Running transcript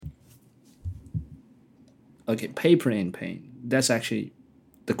Okay, paper and pen. That's actually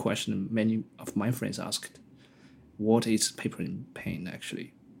the question many of my friends asked. What is paper and pen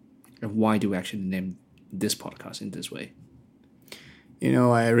actually? And why do we actually name this podcast in this way?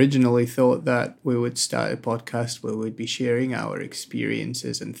 I originally thought that we would start a podcast where we'd be sharing our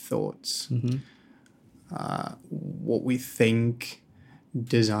experiences and thoughts, what we think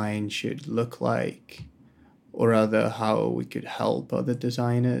design should look like, or rather, how we could help other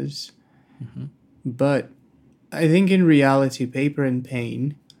designers. But I think in reality, Paper and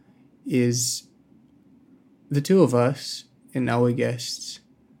Pain is the two of us and our guests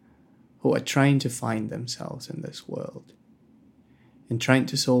who are trying to find themselves in this world and trying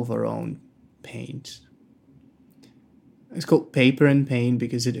to solve our own pains. It's called Paper and Pain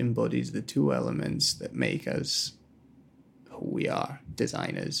because it embodies the two elements that make us who we are,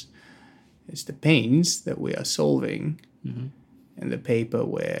 designers. It's the pains that we are solving, and the paper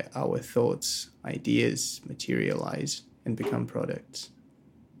where our thoughts, ideas materialize and become products.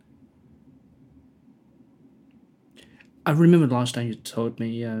 I remember last time you told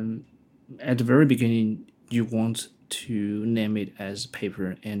me at the very beginning you want to name it as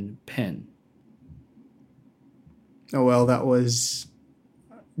paper and pen. Oh, well, that was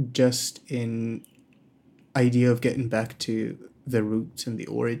just in idea of getting back to the roots and the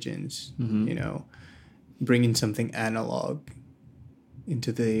origins, bringing something analog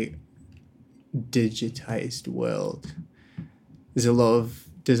into the digitized world. There's a lot of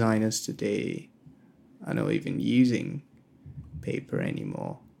designers today, I know, even using paper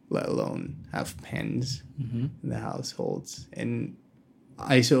anymore, let alone have pens in the households. And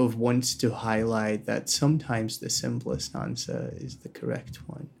I sort of want to highlight that sometimes the simplest answer is the correct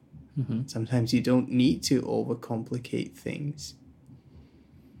one. Sometimes you don't need to overcomplicate things.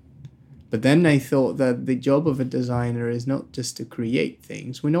 But then I thought that the job of a designer is not just to create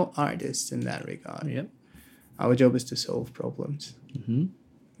things. We're not artists in that regard. Yep. Our job is to solve problems.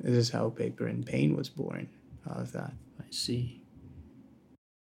 This is how Paper and Pain was born, out of that. I see.